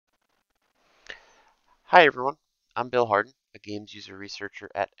Hi everyone, I'm Bill Hardin, a games user researcher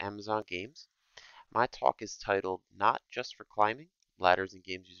at Amazon Games. My talk is titled Not Just for Climbing, Ladders in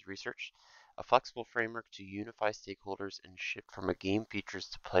Games User Research, a flexible framework to unify stakeholders and shift from a game features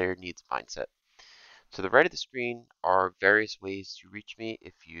to player needs mindset. To the right of the screen are various ways to reach me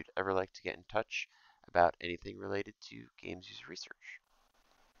if you'd ever like to get in touch about anything related to games user research.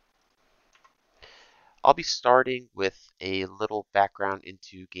 I'll be starting with a little background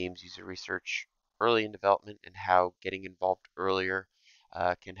into games user research early in development and how getting involved earlier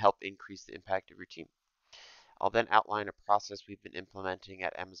can help increase the impact of your team. I'll then outline a process we've been implementing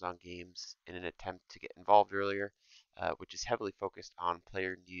at Amazon Games in an attempt to get involved earlier, which is heavily focused on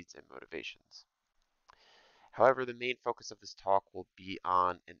player needs and motivations. However, the main focus of this talk will be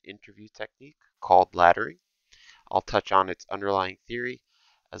on an interview technique called laddering. I'll touch on its underlying theory,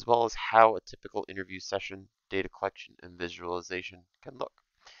 as well as how a typical interview session, data collection, and visualization can look.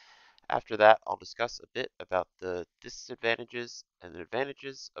 After that, I'll discuss a bit about the disadvantages and the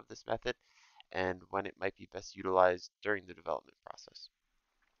advantages of this method and when it might be best utilized during the development process.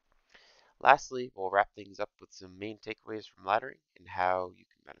 Lastly, we'll wrap things up with some main takeaways from laddering and how you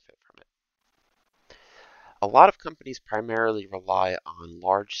can benefit from it. A lot of companies primarily rely on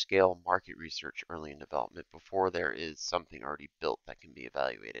large-scale market research early in development before there is something already built that can be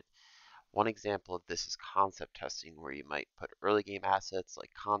evaluated. One example of this is concept testing, where you might put early game assets like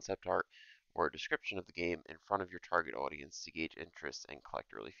concept art or a description of the game in front of your target audience to gauge interest and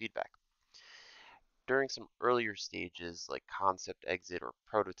collect early feedback. During some earlier stages like concept exit or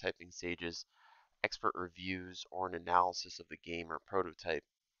prototyping stages, expert reviews or an analysis of the game or prototype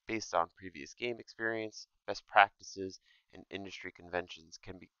based on previous game experience, best practices, and industry conventions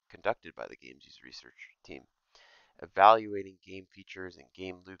can be conducted by the games user research team, evaluating game features and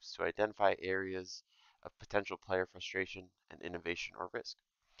game loops to identify areas of potential player frustration and innovation or risk.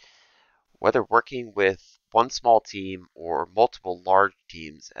 Whether working with one small team or multiple large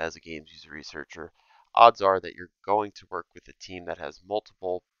teams as a games user researcher, odds are that you're going to work with a team that has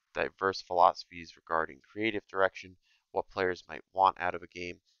multiple diverse philosophies regarding creative direction, what players might want out of a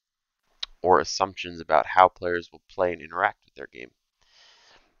game, or assumptions about how players will play and interact with their game.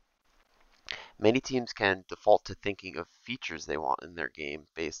 Many teams can default to thinking of features they want in their game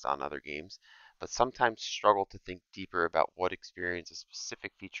based on other games, but sometimes struggle to think deeper about what experience a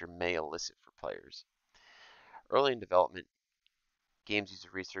specific feature may elicit for players. Early in development, games user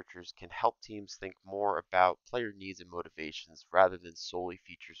researchers can help teams think more about player needs and motivations rather than solely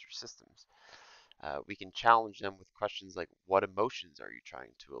features or systems. We can challenge them with questions like, what emotions are you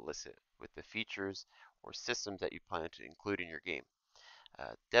trying to elicit with the features or systems that you plan to include in your game?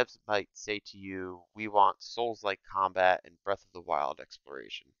 Devs might say to you, we want Souls-like combat and Breath of the Wild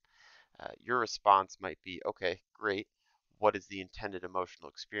exploration. Your response might be, okay, great. What is the intended emotional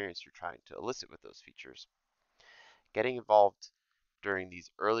experience you're trying to elicit with those features? Getting involved during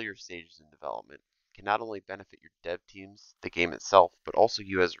these earlier stages in development can not only benefit your dev teams, the game itself, but also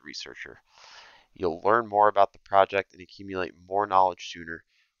you as a researcher. You'll learn more about the project and accumulate more knowledge sooner,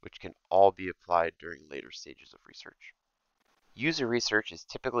 which can all be applied during later stages of research. User research is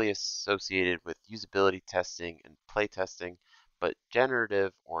typically associated with usability testing and play testing, but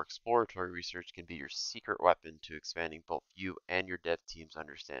generative or exploratory research can be your secret weapon to expanding both you and your dev team's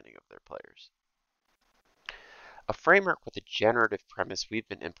understanding of their players. A framework with a generative premise we've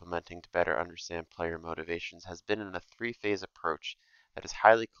been implementing to better understand player motivations has been in a three-phase approach that is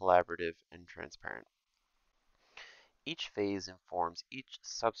highly collaborative and transparent. Each phase informs each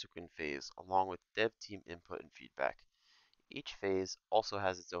subsequent phase along with dev team input and feedback. Each phase also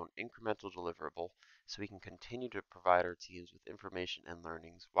has its own incremental deliverable, so we can continue to provide our teams with information and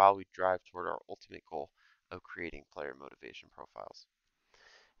learnings while we drive toward our ultimate goal of creating player motivation profiles.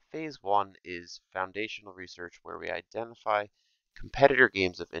 Phase 1 is foundational research, where we identify competitor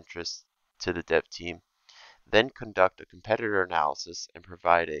games of interest to the dev team, then conduct a competitor analysis and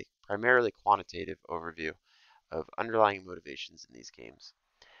provide a primarily quantitative overview of underlying motivations in these games.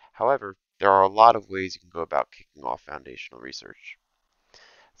 However, there are a lot of ways you can go about kicking off foundational research.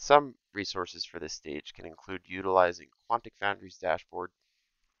 Some resources for this stage can include utilizing Quantic Foundry's dashboard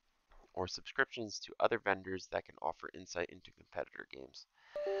or subscriptions to other vendors that can offer insight into competitor games.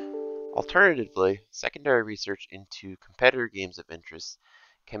 Alternatively, secondary research into competitor games of interest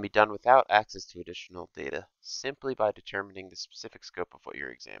can be done without access to additional data, simply by determining the specific scope of what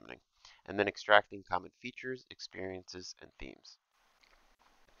you're examining, and then extracting common features, experiences, and themes.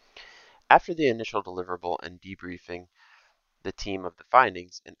 After the initial deliverable and debriefing the team of the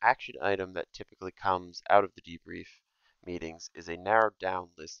findings, an action item that typically comes out of the debrief meetings is a narrowed down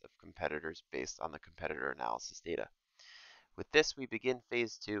list of competitors based on the competitor analysis data. With this, we begin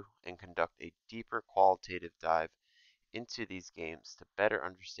Phase 2 and conduct a deeper qualitative dive into these games to better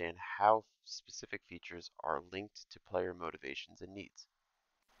understand how specific features are linked to player motivations and needs.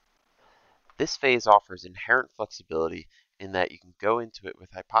 This phase offers inherent flexibility in that you can go into it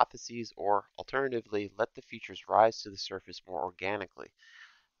with hypotheses or, alternatively, let the features rise to the surface more organically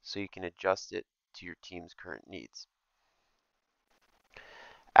so you can adjust it to your team's current needs.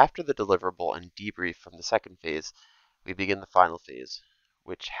 After the deliverable and debrief from the second phase, we begin the final phase,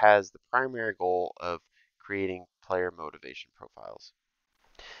 which has the primary goal of creating player motivation profiles.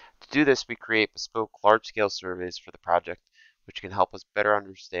 To do this, we create bespoke large-scale surveys for the project, which can help us better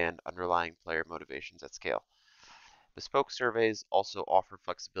understand underlying player motivations at scale. Bespoke surveys also offer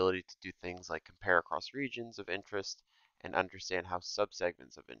flexibility to do things like compare across regions of interest and understand how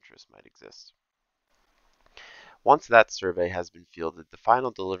subsegments of interest might exist. Once that survey has been fielded, the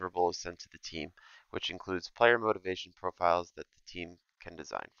final deliverable is sent to the team, which includes player motivation profiles that the team can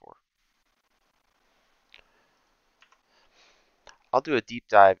design for. I'll do a deep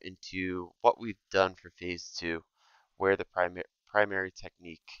dive into what we've done for Phase 2, where the primary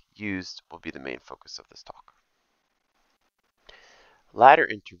technique used will be the main focus of this talk. Ladder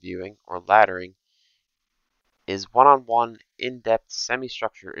interviewing, or laddering, is one-on-one, in-depth,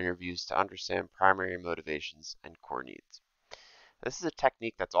 semi-structured interviews to understand primary motivations and core needs. This is a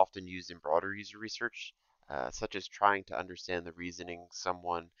technique that's often used in broader user research, such as trying to understand the reasoning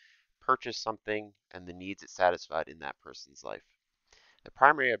someone purchased something and the needs it satisfied in that person's life. The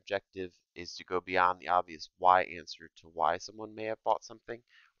primary objective is to go beyond the obvious why answer to why someone may have bought something,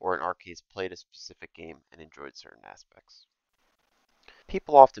 or in our case, played a specific game and enjoyed certain aspects.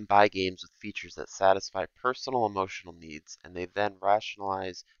 People often buy games with features that satisfy personal emotional needs, and they then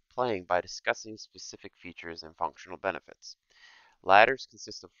rationalize playing by discussing specific features and functional benefits. Ladders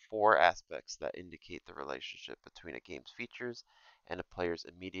consist of four aspects that indicate the relationship between a game's features and a player's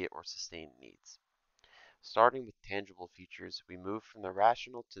immediate or sustained needs. Starting with tangible features, we move from the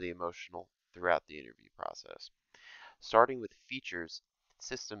rational to the emotional throughout the interview process. Starting with features,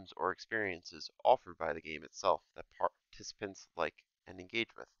 systems, or experiences offered by the game itself that participants like and engage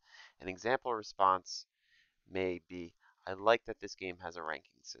with. An example response may be, I like that this game has a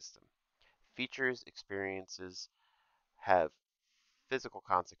ranking system. Features, experiences have physical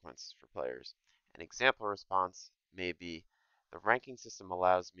consequences for players. An example response may be, the ranking system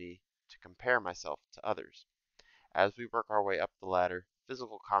allows me to compare myself to others. As we work our way up the ladder,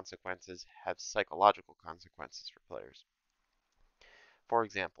 physical consequences have psychological consequences for players. For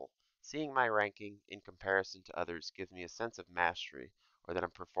example, seeing my ranking in comparison to others gives me a sense of mastery or that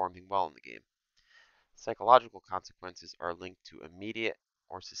I'm performing well in the game. Psychological consequences are linked to immediate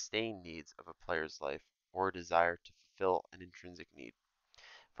or sustained needs of a player's life or a desire to fulfill an intrinsic need.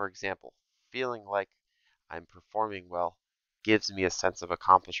 For example, feeling like I'm performing well gives me a sense of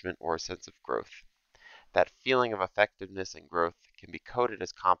accomplishment or a sense of growth. That feeling of effectiveness and growth can be coded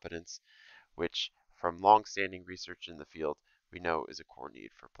as competence, which, from long-standing research in the field, we know is a core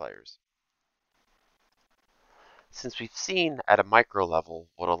need for players. Since we've seen at a micro level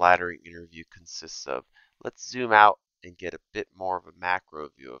what a laddering interview consists of, let's zoom out and get a bit more of a macro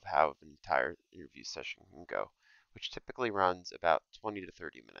view of how an entire interview session can go, which typically runs about 20 to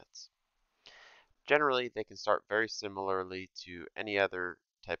 30 minutes. Generally, they can start very similarly to any other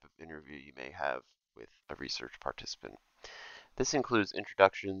type of interview you may have with a research participant. This includes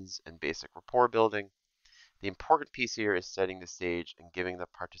introductions and basic rapport building. The important piece here is setting the stage and giving the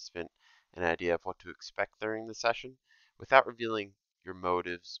participant an idea of what to expect during the session without revealing your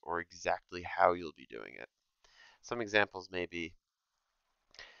motives or exactly how you'll be doing it. Some examples may be,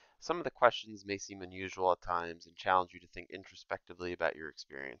 some of the questions may seem unusual at times and challenge you to think introspectively about your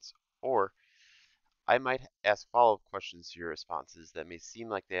experience. Or, I might ask follow-up questions to your responses that may seem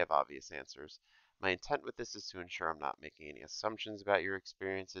like they have obvious answers. My intent with this is to ensure I'm not making any assumptions about your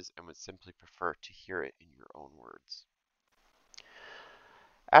experiences and would simply prefer to hear it in your own words.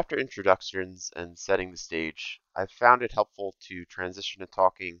 After introductions and setting the stage, I've found it helpful to transition to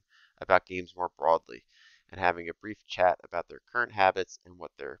talking about games more broadly and having a brief chat about their current habits and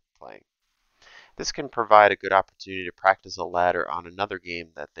what they're playing. This can provide a good opportunity to practice a ladder on another game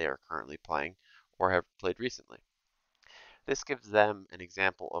that they are currently playing or have played recently. This gives them an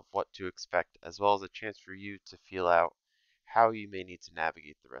example of what to expect as well as a chance for you to feel out how you may need to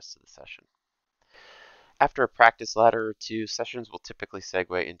navigate the rest of the session. After a practice ladder or two, sessions will typically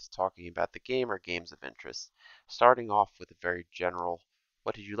segue into talking about the game or games of interest, starting off with a very general,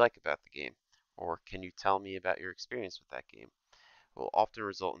 what did you like about the game? Or can you tell me about your experience with that game? Will often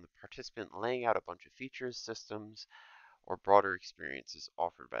result in the participant laying out a bunch of features, systems, or broader experiences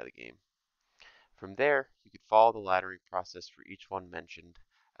offered by the game. From there, you could follow the laddering process for each one mentioned,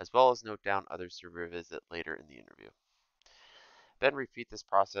 as well as note down others to revisit later in the interview. Then repeat this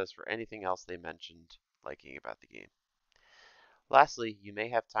process for anything else they mentioned liking about the game. Lastly, you may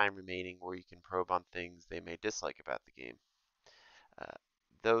have time remaining where you can probe on things they may dislike about the game. Uh,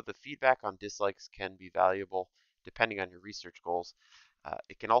 though the feedback on dislikes can be valuable depending on your research goals,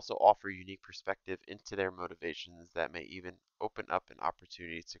 it can also offer unique perspective into their motivations that may even open up an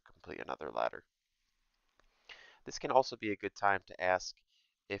opportunity to complete another ladder. This can also be a good time to ask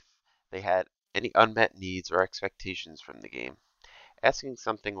if they had any unmet needs or expectations from the game. Asking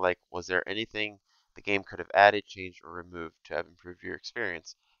something like, was there anything the game could have added, changed, or removed to have improved your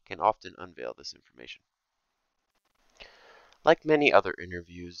experience, can often unveil this information. Like many other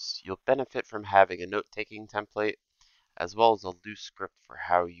interviews, you'll benefit from having a note-taking template as well as a loose script for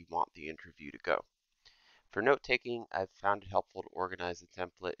how you want the interview to go. For note-taking, I've found it helpful to organize the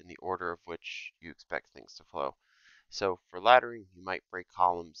template in the order of which you expect things to flow. So for laddering, you might break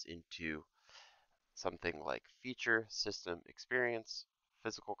columns into something like feature, system, experience,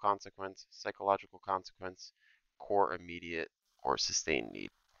 physical consequence, psychological consequence, core, immediate, or sustained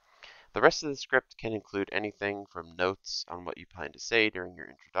need. The rest of the script can include anything from notes on what you plan to say during your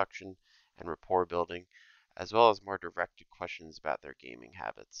introduction and rapport building, as well as more directed questions about their gaming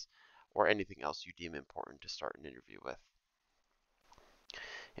habits, or anything else you deem important to start an interview with.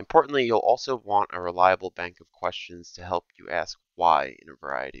 Importantly, you'll also want a reliable bank of questions to help you ask why in a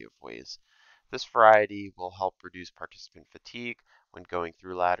variety of ways. This variety will help reduce participant fatigue when going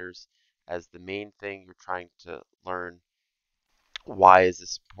through ladders, as the main thing you're trying to learn, why is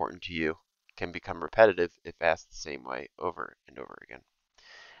this important to you, can become repetitive if asked the same way over and over again.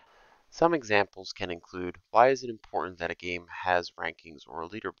 Some examples can include, why is it important that a game has rankings or a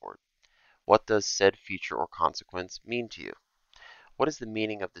leaderboard? What does said feature or consequence mean to you? What is the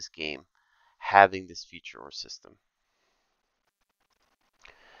meaning of this game having this feature or system?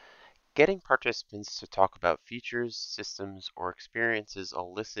 Getting participants to talk about features, systems, or experiences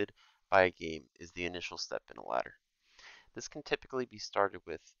elicited by a game is the initial step in a ladder. This can typically be started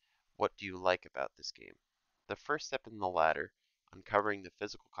with, what do you like about this game? The first step in the ladder, uncovering the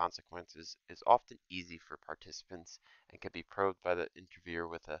physical consequences, is often easy for participants and can be probed by the interviewer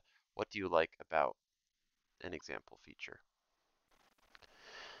with a, what do you like about an example feature?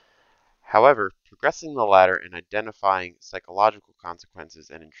 However, progressing the ladder and identifying psychological consequences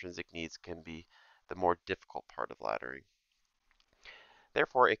and intrinsic needs can be the more difficult part of laddering.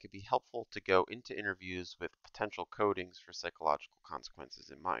 Therefore, it can be helpful to go into interviews with potential codings for psychological consequences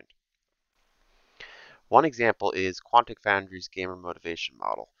in mind. One example is Quantic Foundry's gamer motivation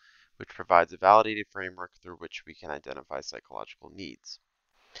model, which provides a validated framework through which we can identify psychological needs.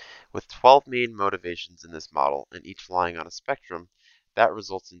 With 12 main motivations in this model, and each lying on a spectrum, that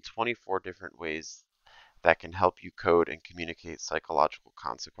results in 24 different ways that can help you code and communicate psychological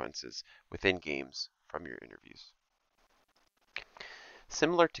consequences within games from your interviews.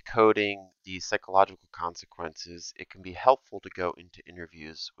 Similar to coding the psychological consequences, it can be helpful to go into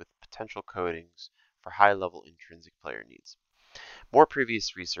interviews with potential codings for high-level intrinsic player needs. More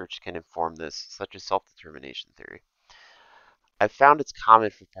previous research can inform this, such as self-determination theory. I've found it's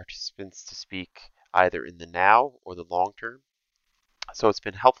common for participants to speak either in the now or the long term, so it's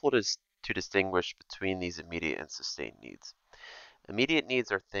been helpful to distinguish between these immediate and sustained needs. Immediate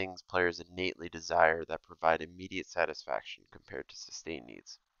needs are things players innately desire that provide immediate satisfaction compared to sustained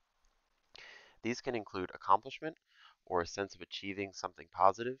needs. These can include accomplishment, or a sense of achieving something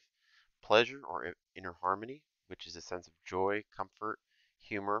positive, pleasure or inner harmony, which is a sense of joy, comfort,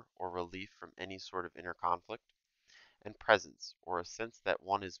 humor, or relief from any sort of inner conflict, and presence, or a sense that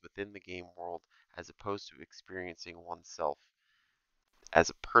one is within the game world as opposed to experiencing oneself as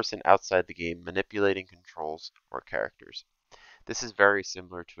a person outside the game manipulating controls or characters. This is very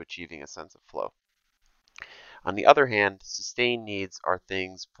similar to achieving a sense of flow. On the other hand, sustained needs are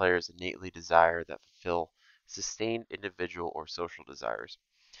things players innately desire that fulfill sustained individual or social desires.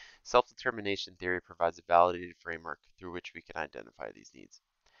 Self-determination theory provides a validated framework through which we can identify these needs.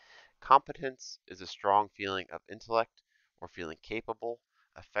 Competence is a strong feeling of intellect or feeling capable,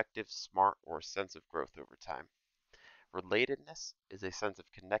 effective, smart, or a sense of growth over time. Relatedness is a sense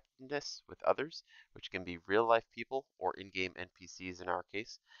of connectedness with others, which can be real-life people or in-game NPCs in our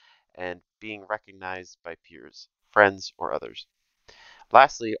case, and being recognized by peers, friends, or others.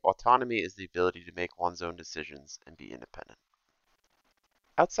 Lastly, autonomy is the ability to make one's own decisions and be independent.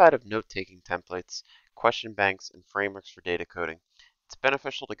 Outside of note-taking templates, question banks, and frameworks for data coding, it's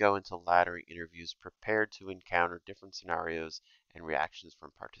beneficial to go into laddering interviews prepared to encounter different scenarios and reactions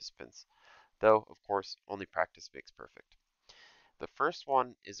from participants, though, of course, only practice makes perfect. The first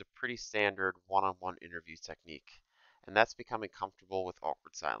one is a pretty standard one-on-one interview technique, and that's becoming comfortable with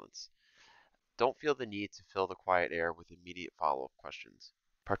awkward silence. Don't feel the need to fill the quiet air with immediate follow-up questions.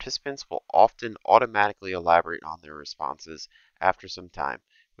 Participants will often automatically elaborate on their responses after some time,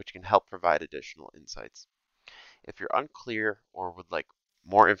 which can help provide additional insights. If you're unclear or would like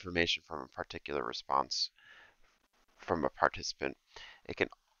more information from a particular response from a participant, it can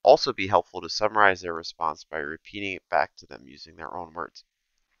also be helpful to summarize their response by repeating it back to them using their own words.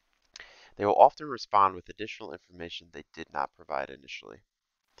 They will often respond with additional information they did not provide initially.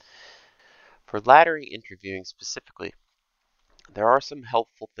 For laddering interviewing specifically, there are some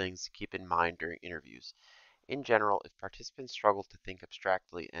helpful things to keep in mind during interviews. In general, if participants struggle to think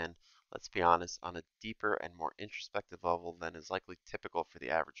abstractly and, let's be honest, on a deeper and more introspective level than is likely typical for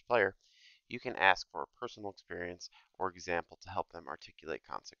the average player, you can ask for a personal experience or example to help them articulate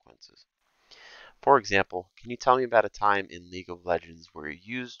consequences. For example, can you tell me about a time in League of Legends where you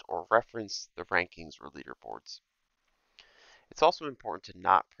used or referenced the rankings or leaderboards? It's also important to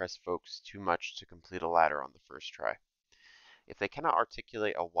not press folks too much to complete a ladder on the first try. If they cannot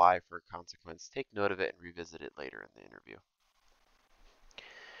articulate a why for a consequence, take note of it and revisit it later in the interview.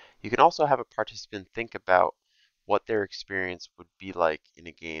 You can also have a participant think about what their experience would be like in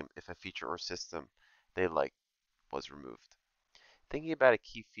a game if a feature or system they like was removed. Thinking about a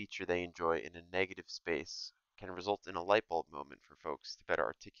key feature they enjoy in a negative space can result in a light bulb moment for folks to better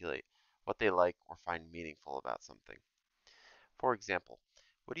articulate what they like or find meaningful about something. For example,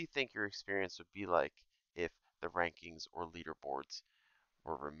 what do you think your experience would be like if the rankings or leaderboards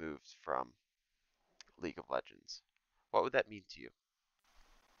were removed from League of Legends? What would that mean to you?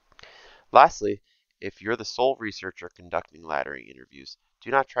 Lastly, if you're the sole researcher conducting laddering interviews,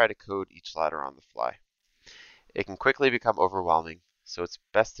 do not try to code each ladder on the fly. It can quickly become overwhelming, so it's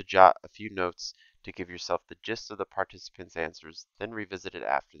best to jot a few notes to give yourself the gist of the participants' answers, then revisit it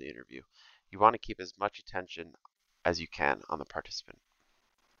after the interview. You want to keep as much attention as you can on the participant.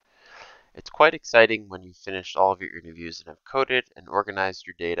 It's quite exciting when you've finished all of your interviews and have coded and organized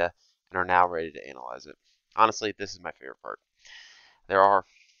your data and are now ready to analyze it. Honestly, this is my favorite part. There are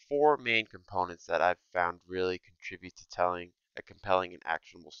four main components that I've found really contribute to telling a compelling and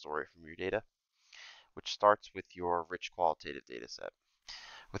actionable story from your data, which starts with your rich qualitative data set.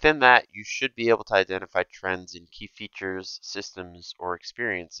 Within that, you should be able to identify trends in key features, systems, or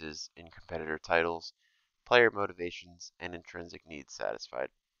experiences in competitor titles, player motivations, and intrinsic needs satisfied.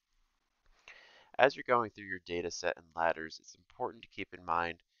 As you're going through your data set and ladders, it's important to keep in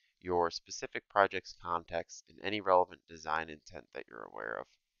mind your specific project's context and any relevant design intent that you're aware of.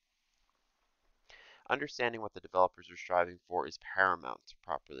 Understanding what the developers are striving for is paramount to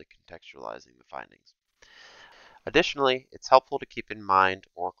properly contextualizing the findings. Additionally, it's helpful to keep in mind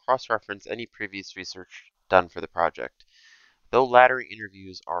or cross-reference any previous research done for the project. Though laddering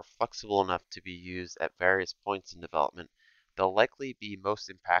interviews are flexible enough to be used at various points in development, they'll likely be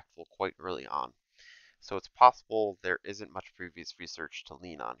most impactful quite early on, so it's possible there isn't much previous research to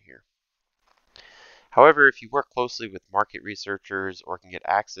lean on here. However, if you work closely with market researchers or can get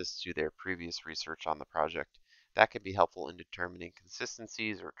access to their previous research on the project, that can be helpful in determining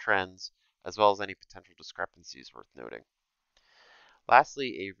consistencies or trends, as well as any potential discrepancies worth noting.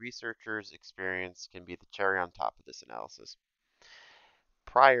 Lastly, a researcher's experience can be the cherry on top of this analysis.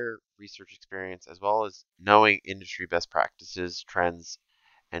 Prior research experience, as well as knowing industry best practices, trends,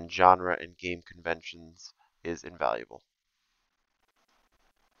 and genre and game conventions, is invaluable.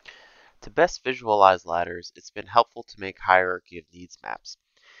 To best visualize ladders, it's been helpful to make hierarchy of needs maps.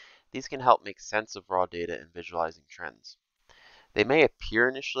 These can help make sense of raw data and visualizing trends. They may appear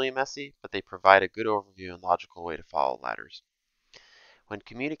initially messy, but they provide a good overview and logical way to follow ladders. When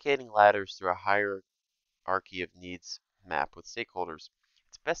communicating ladders through a hierarchy of needs map with stakeholders,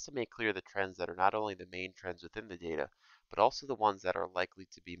 it's best to make clear the trends that are not only the main trends within the data, but also the ones that are likely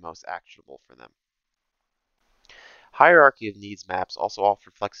to be most actionable for them. Hierarchy of needs maps also offer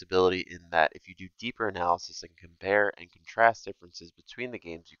flexibility in that if you do deeper analysis and compare and contrast differences between the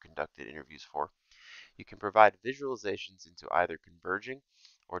games you conducted interviews for, you can provide visualizations into either converging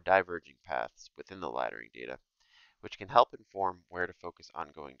or diverging paths within the laddering data, which can help inform where to focus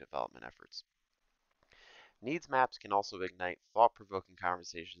ongoing development efforts. Needs maps can also ignite thought-provoking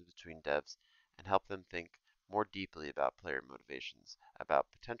conversations between devs and help them think more deeply about player motivations,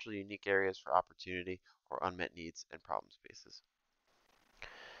 about potential unique areas for opportunity or unmet needs and problem spaces.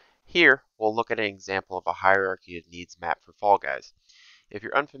 Here, we'll look at an example of a hierarchy of needs map for Fall Guys. If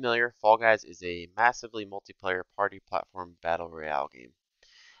you're unfamiliar, Fall Guys is a massively multiplayer party platform battle royale game.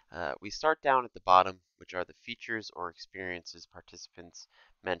 We start down at the bottom, which are the features or experiences participants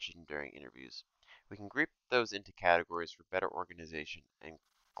mentioned during interviews. We can group those into categories for better organization and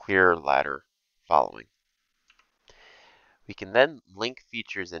clearer ladder following. We can then link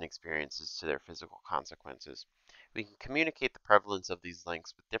features and experiences to their physical consequences. We can communicate the prevalence of these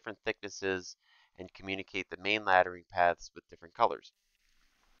links with different thicknesses and communicate the main laddering paths with different colors.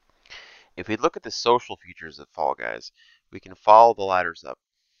 If we look at the social features of Fall Guys, we can follow the ladders up,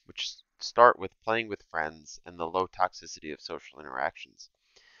 which start with playing with friends and the low toxicity of social interactions.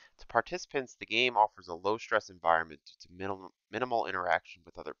 To participants, the game offers a low-stress environment due to minimal interaction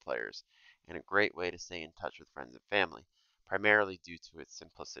with other players, and a great way to stay in touch with friends and family, primarily due to its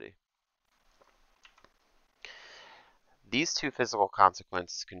simplicity. These two physical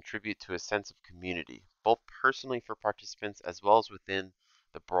consequences contribute to a sense of community, both personally for participants as well as within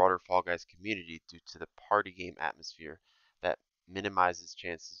the broader Fall Guys community due to the party game atmosphere that minimizes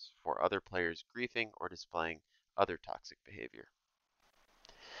chances for other players griefing or displaying other toxic behavior.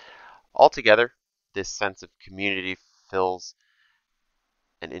 Altogether, this sense of community fills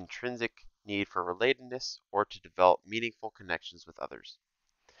an intrinsic need for relatedness or to develop meaningful connections with others.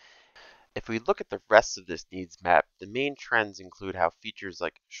 If we look at the rest of this needs map, the main trends include how features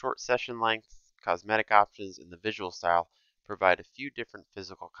like short session length, cosmetic options, and the visual style provide a few different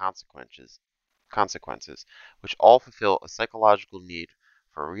physical consequences, which all fulfill a psychological need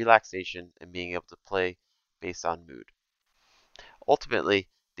for relaxation and being able to play based on mood. Ultimately,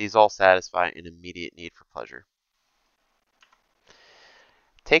 these all satisfy an immediate need for pleasure.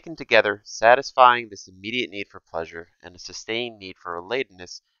 Taken together, satisfying this immediate need for pleasure and a sustained need for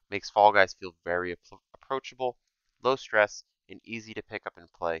relatedness makes Fall Guys feel very approachable, low stress, and easy to pick up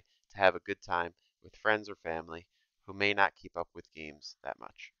and play to have a good time with friends or family who may not keep up with games that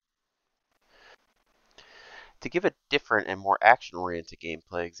much. To give a different and more action-oriented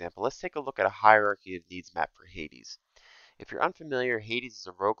gameplay example, let's take a look at a hierarchy of needs map for Hades. If you're unfamiliar, Hades is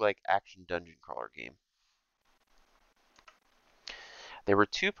a roguelike action dungeon crawler game. There were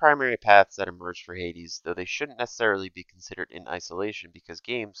two primary paths that emerged for Hades, though they shouldn't necessarily be considered in isolation because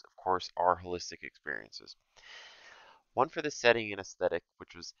games, of course, are holistic experiences. One for the setting and aesthetic,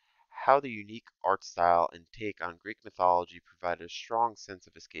 which was how the unique art style and take on Greek mythology provided a strong sense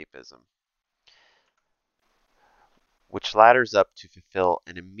of escapism, which ladders up to fulfill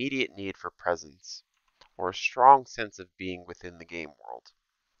an immediate need for presence or a strong sense of being within the game world.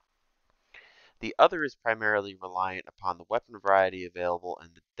 The other is primarily reliant upon the weapon variety available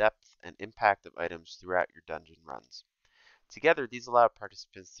and the depth and impact of items throughout your dungeon runs. Together, these allow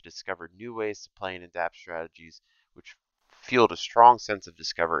participants to discover new ways to play and adapt strategies, which fueled a strong sense of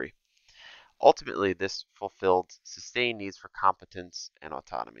discovery. Ultimately, this fulfilled sustained needs for competence and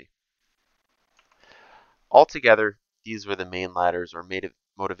autonomy. Altogether, these were the main ladders or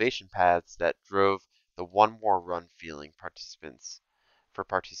motivation paths that drove the one more run feeling for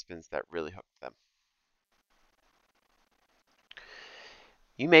participants that really hooked them.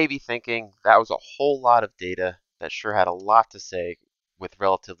 You may be thinking that was a whole lot of data that sure had a lot to say with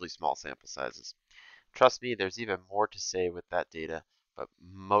relatively small sample sizes. Trust me, there's even more to say with that data, but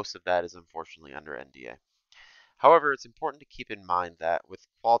most of that is unfortunately under NDA. However, it's important to keep in mind that with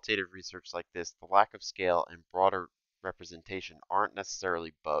qualitative research like this, the lack of scale and broader representation aren't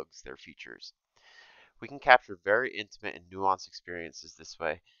necessarily bugs, they're features. We can capture very intimate and nuanced experiences this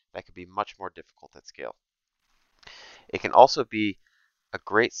way that could be much more difficult at scale. It can also be a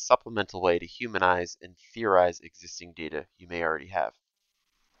great supplemental way to humanize and theorize existing data you may already have.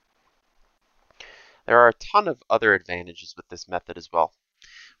 There are a ton of other advantages with this method as well.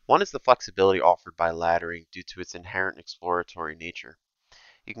 One is the flexibility offered by laddering due to its inherent exploratory nature.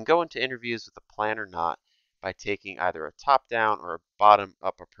 You can go into interviews with a plan or not by taking either a top-down or a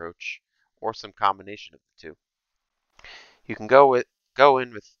bottom-up approach, or some combination of the two. You can go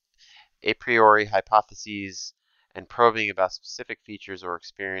in with a priori hypotheses and probing about specific features or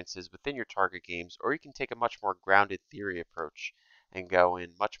experiences within your target games, or you can take a much more grounded theory approach and go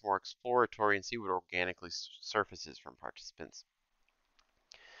in much more exploratory and see what organically surfaces from participants.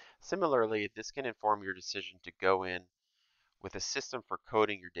 Similarly, this can inform your decision to go in with a system for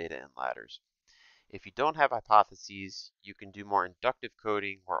coding your data in ladders. If you don't have hypotheses, you can do more inductive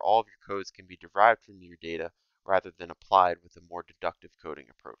coding where all of your codes can be derived from your data rather than applied with a more deductive coding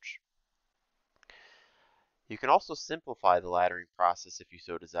approach. You can also simplify the laddering process if you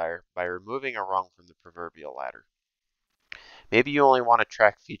so desire by removing a rung from the proverbial ladder. Maybe you only want to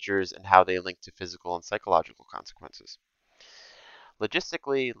track features and how they link to physical and psychological consequences.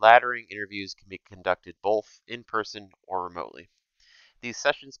 Logistically, laddering interviews can be conducted both in person or remotely. These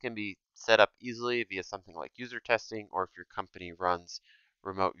sessions can be set up easily via something like user testing or if your company runs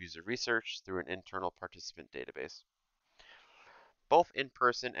remote user research through an internal participant database. Both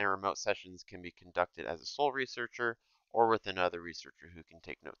in-person and remote sessions can be conducted as a sole researcher or with another researcher who can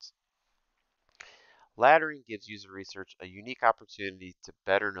take notes. Laddering gives user research a unique opportunity to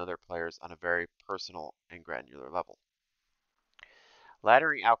better know their players on a very personal and granular level.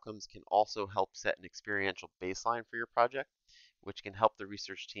 Laddering outcomes can also help set an experiential baseline for your project, which can help the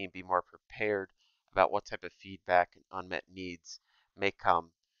research team be more prepared about what type of feedback and unmet needs may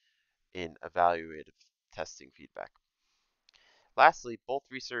come in evaluative testing feedback. Lastly, both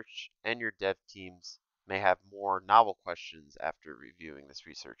research and your dev teams may have more novel questions after reviewing this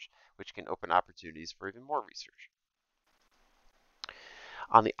research, which can open opportunities for even more research.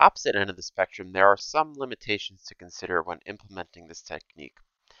 On the opposite end of the spectrum, there are some limitations to consider when implementing this technique,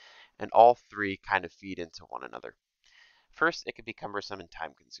 and all three kind of feed into one another. First, it can be cumbersome and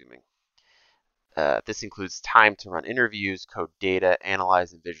time-consuming. This includes time to run interviews, code data,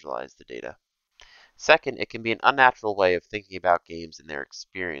 analyze and visualize the data. Second, it can be an unnatural way of thinking about games and their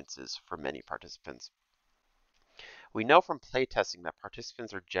experiences for many participants. We know from playtesting that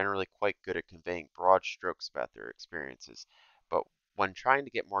participants are generally quite good at conveying broad strokes about their experiences, but when trying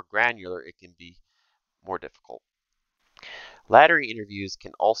to get more granular, it can be more difficult. Laddering interviews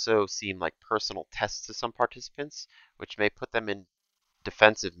can also seem like personal tests to some participants, which may put them in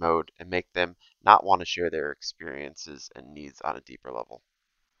defensive mode and make them not want to share their experiences and needs on a deeper level.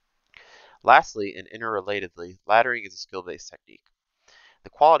 Lastly, and interrelatedly, laddering is a skill-based technique.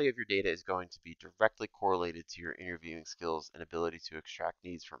 The quality of your data is going to be directly correlated to your interviewing skills and ability to extract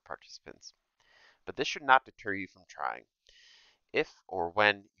needs from participants. But this should not deter you from trying, if or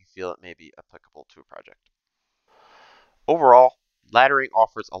when you feel it may be applicable to a project. Overall, laddering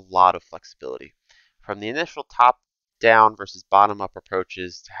offers a lot of flexibility. From the initial top-down versus bottom-up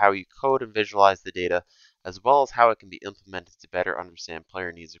approaches to how you code and visualize the data, as well as how it can be implemented to better understand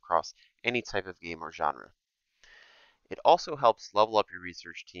player needs across any type of game or genre. It also helps level up your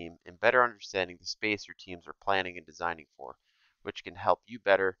research team in better understanding the space your teams are planning and designing for, which can help you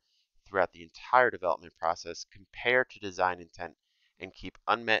better throughout the entire development process compare to design intent and keep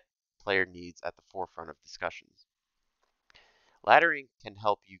unmet player needs at the forefront of discussions. Laddering can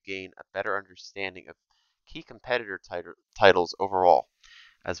help you gain a better understanding of key competitor titles overall,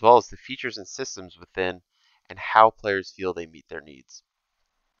 as well as the features and systems within and how players feel they meet their needs.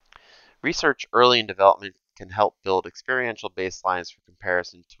 Research early in development can help build experiential baselines for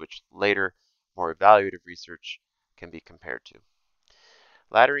comparison to which later, more evaluative research can be compared to.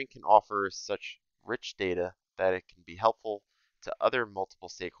 Laddering can offer such rich data that it can be helpful to other multiple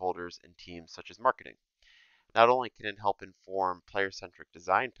stakeholders and teams such as marketing. Not only can it help inform player-centric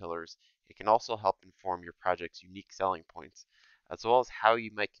design pillars, it can also help inform your project's unique selling points, as well as how you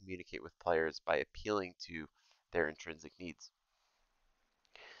might communicate with players by appealing to their intrinsic needs.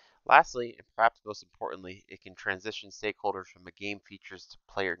 Lastly, and perhaps most importantly, it can transition stakeholders from a game features to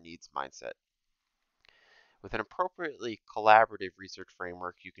player needs mindset. With an appropriately collaborative research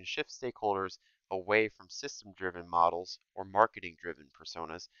framework, you can shift stakeholders away from system-driven models or marketing-driven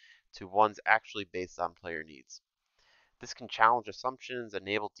personas to ones actually based on player needs. This can challenge assumptions,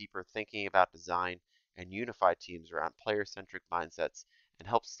 enable deeper thinking about design, and unify teams around player-centric mindsets and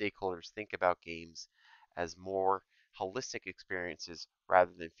help stakeholders think about games as more holistic experiences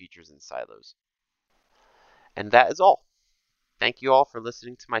rather than features in silos. And that is all. Thank you all for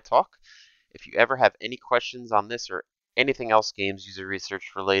listening to my talk. If you ever have any questions on this or anything else games user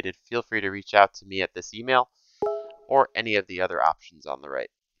research related, feel free to reach out to me at this email or any of the other options on the right.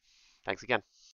 Thanks again.